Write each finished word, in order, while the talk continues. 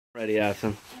Ready,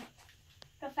 Addison.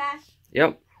 Go fast.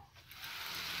 Yep.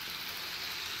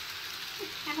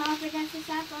 I hope it doesn't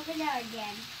stop over there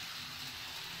again.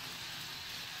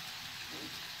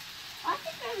 I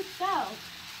think I'm so.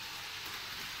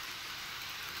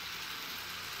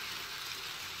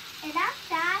 Is that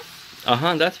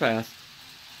fast? That's fast.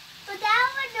 But that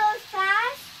one goes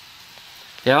fast.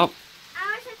 Yep. I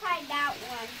want to try that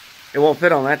one. It won't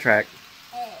fit on that track.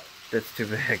 Oh. It's too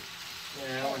big.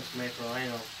 Yeah, that one's made for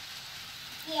Lionel.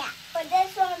 Yeah, but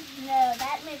this one, no,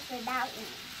 that makes for that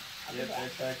one. Yep,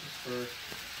 that track is for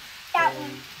that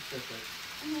one. Pacific.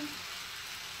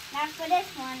 Not for this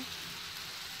one.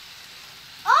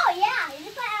 Oh yeah,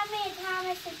 you put how many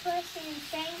times to push and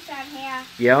things on here.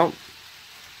 Yep.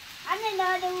 I didn't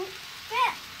know there was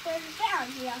fit. There's a fit on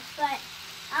here, but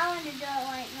I want to do it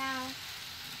right now.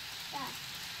 Yeah.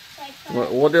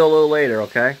 So We'll do a little later,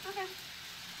 okay? Okay.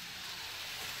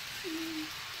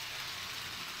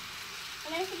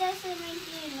 And I supposed to make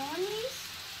you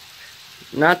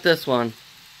normies, Not this one.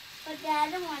 but the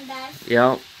other one does.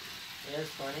 Yep. Yeah, it's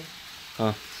funny.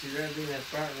 Huh. She's gonna be in the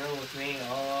front room with me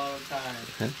all the time.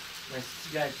 Okay. When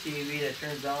she's got a TV that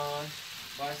turns on,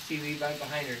 watch TV right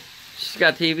behind her. She's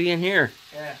got TV in here.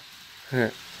 Yeah.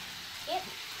 Yep.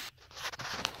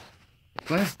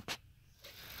 What?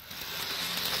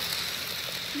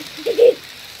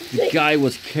 The guy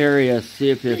was curious, see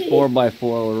if his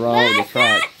 4x4 would run over the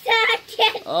track.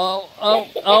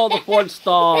 Oh, the Ford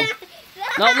stalled.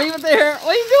 No, leave it there. What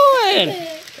are you doing?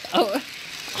 Oh.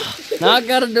 Now I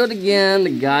gotta do it again. The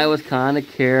guy was kind of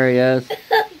curious.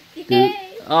 Dude.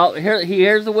 Oh, he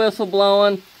hears the whistle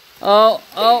blowing. Oh,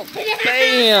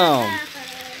 bam.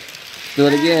 Do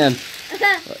it again.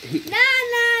 No.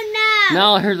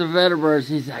 Now here's the Vertibirds.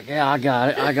 He's like, yeah, I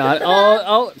got it.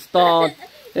 Oh, it stalled.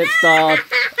 It stalled.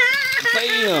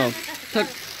 Bam.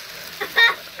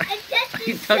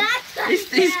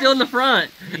 He's still in the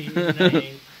front.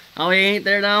 Oh, he ain't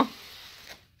there now?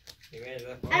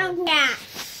 I don't care.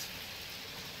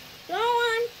 Go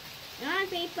on. Go on,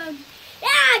 people.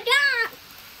 Yeah, go.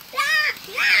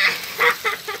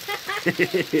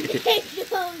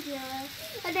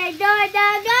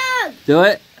 Do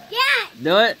it. Yeah.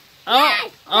 Do it. Oh,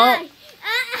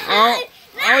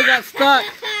 he got stuck.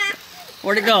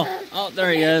 Where'd he go? Oh,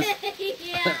 there he is.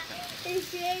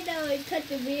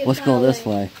 Let's go this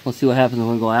way. Let's see what happens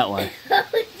when we go that way.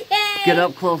 Get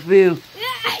up close view.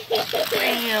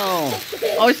 Bam.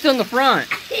 Oh, he's still in the front.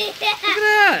 Look at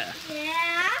that.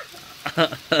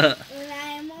 Yeah.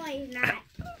 I'm always not.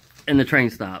 And the train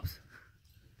stops.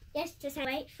 Yes, just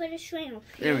wait for the train.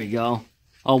 There we go.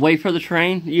 Oh, wait for the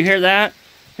train. You hear that?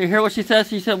 You hear what she says?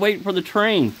 She said wait for the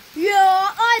train.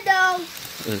 Yeah, I know.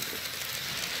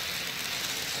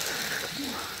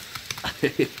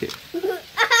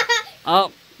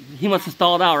 Oh, he must have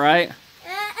stalled out, right?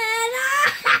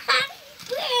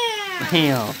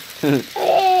 Bam.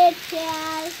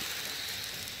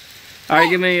 Alright,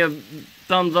 give me a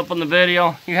thumbs up on the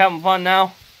video. You having fun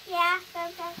now? Yeah,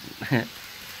 okay.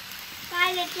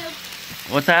 Bye, YouTube.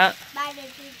 What's that? Bye,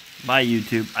 YouTube. Bye,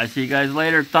 YouTube. I see you guys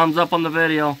later. Thumbs up on the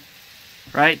video.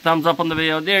 Right? Thumbs up on the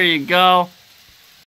video. There you go.